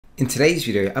In today's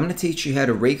video, I'm going to teach you how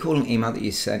to recall an email that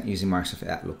you sent using Microsoft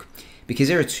Outlook. Because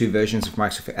there are two versions of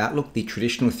Microsoft Outlook, the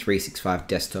traditional 365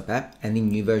 desktop app and the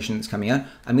new version that's coming out,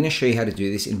 I'm going to show you how to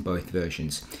do this in both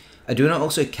versions. I do want to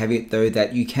also caveat though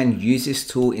that you can use this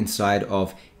tool inside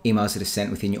of emails that are sent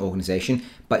within your organization,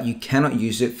 but you cannot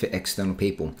use it for external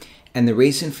people. And the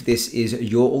reason for this is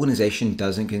your organization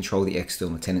doesn't control the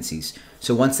external tenancies.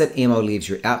 So once that email leaves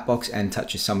your outbox and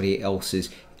touches somebody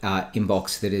else's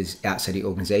inbox that is outside the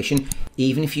organization,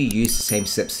 even if you use the same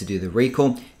steps to do the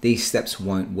recall, these steps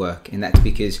won't work. And that's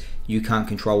because you can't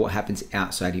control what happens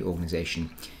outside the organization.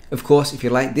 Of course, if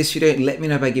you like this video, let me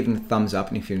know by giving a thumbs up.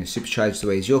 And if you're in a supercharged the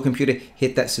way as your computer,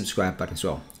 hit that subscribe button as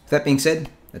well. With that being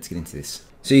said, let's get into this.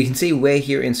 So you can see we're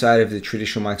here inside of the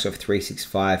traditional Microsoft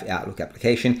 365 Outlook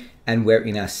application, and we're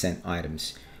in our sent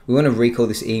items. We want to recall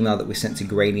this email that we sent to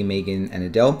Grady, Megan, and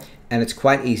Adele, and it's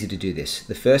quite easy to do this.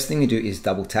 The first thing we do is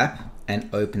double tap and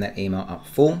open that email up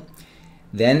full.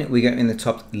 Then we go in the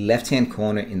top left-hand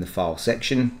corner in the file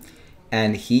section,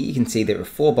 and here you can see there are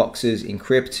 4 boxes: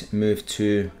 encrypt, move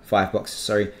to 5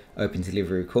 boxes, open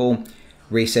delivery recall,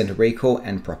 resend a recall,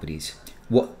 and properties.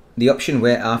 The option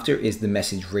we're after is the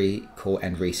message recall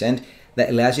and resend. That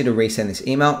allows you to resend this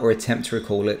email or attempt to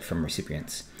recall it from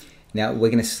recipients. Now we're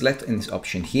going to select in this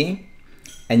option here,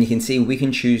 and you can see we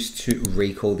can choose to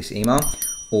recall this email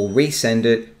or resend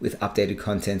it with updated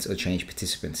contents or change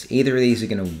participants. Either of these are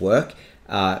going to work,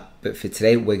 but for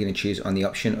today we're going to choose on the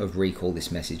option of recall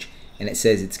this message, and it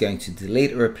says it's going to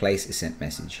delete or replace a sent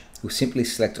message. We'll simply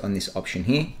select on this option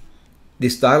here.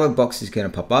 This dialog box is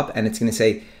going to pop up and it's going to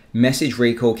say message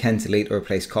recall can delete or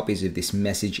replace copies of this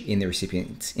message in the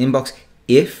recipient's inbox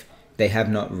if they have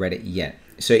not read it yet.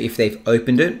 So if they've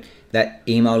opened it, that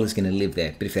email is going to live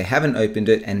there. But if they haven't opened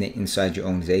it and they're inside your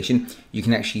organization, you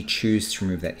can actually choose to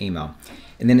remove that email.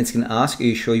 And then it's going to ask, are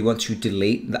you sure you want to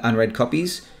delete the unread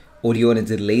copies, or do you want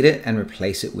to delete it and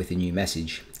replace it with a new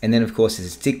message? And then of course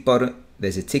there's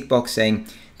a tick box saying,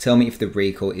 tell me if the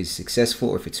recall is successful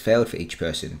or if it's failed for each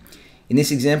person. In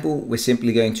this example, we're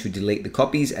simply going to delete the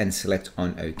copies and select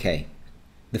on OK.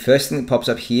 The first thing that pops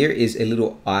up here is a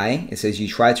little I. It says you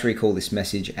tried to recall this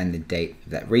message and the date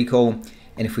of that recall.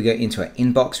 And if we go into our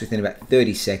inbox within about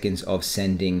 30 seconds of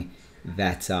sending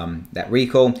that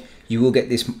recall, you will get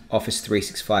this Office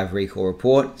 365 recall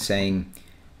report saying,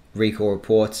 recall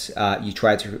reports, you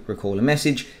tried to recall a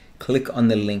message. Click on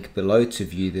the link below to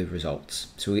view the results.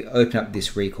 So we open up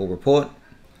this recall report,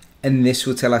 and this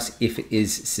will tell us if it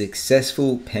is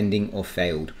successful, pending, or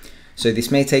failed. So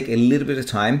this may take a little bit of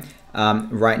time.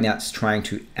 Right now it's trying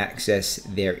to access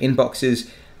their inboxes,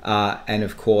 and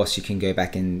of course you can go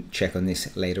back and check on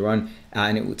this later on,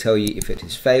 and it will tell you if it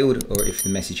has failed or if the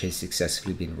message has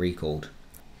successfully been recalled.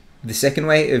 The second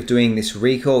way of doing this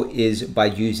recall is by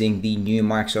using the new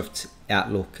Microsoft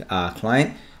Outlook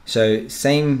client. So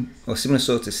same or similar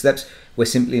sorts of steps. We're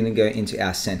simply going to go into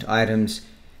our sent items,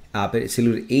 but it's a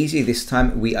little easier this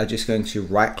time. We are just going to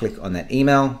right click on that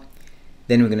email.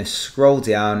 Then we're going to scroll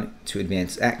down to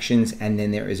advanced actions, and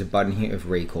then there is a button here of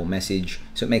recall message.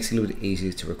 So it makes it a little bit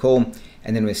easier to recall.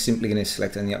 And then we're simply going to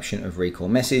select on the option of recall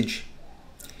message.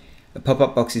 The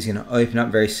pop-up box is going to open up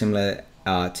very similar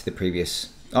to the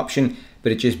previous option,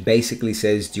 but it just basically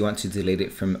says, do you want to delete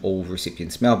it from all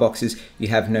recipients' mailboxes? You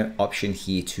have no option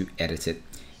here to edit it.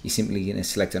 You're simply going to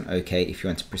select on OK if you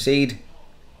want to proceed.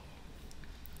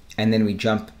 And then we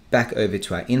jump back over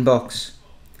to our inbox.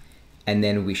 And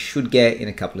then we should get in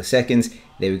a couple of seconds,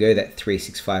 there we go, that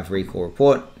 365 recall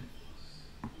report,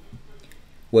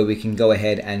 where we can go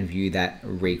ahead and view that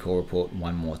recall report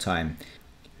one more time.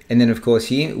 And then of course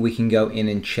here we can go in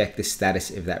and check the status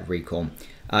of that recall.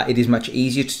 It is much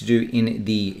easier to do in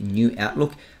the new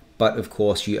Outlook, but of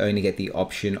course you only get the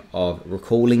option of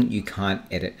recalling. You can't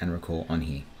edit and recall on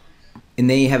here. And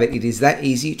there you have it. It is that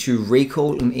easy to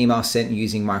recall an email sent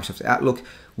using Microsoft Outlook.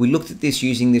 We looked at this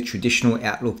using the traditional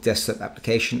Outlook desktop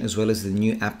application as well as the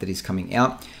new app that is coming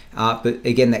out. But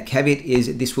again, that caveat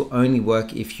is this will only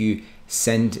work if you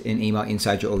send an email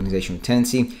inside your organizational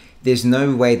tenancy. There's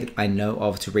no way that I know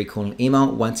of to recall an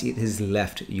email once it has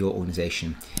left your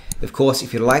organization. Of course,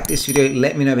 if you like this video,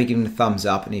 let me know by giving it a thumbs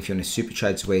up. And if you're in a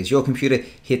supercharged way as your computer,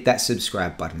 hit that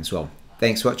subscribe button as well.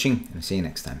 Thanks for watching, and I'll see you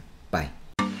next time. Bye.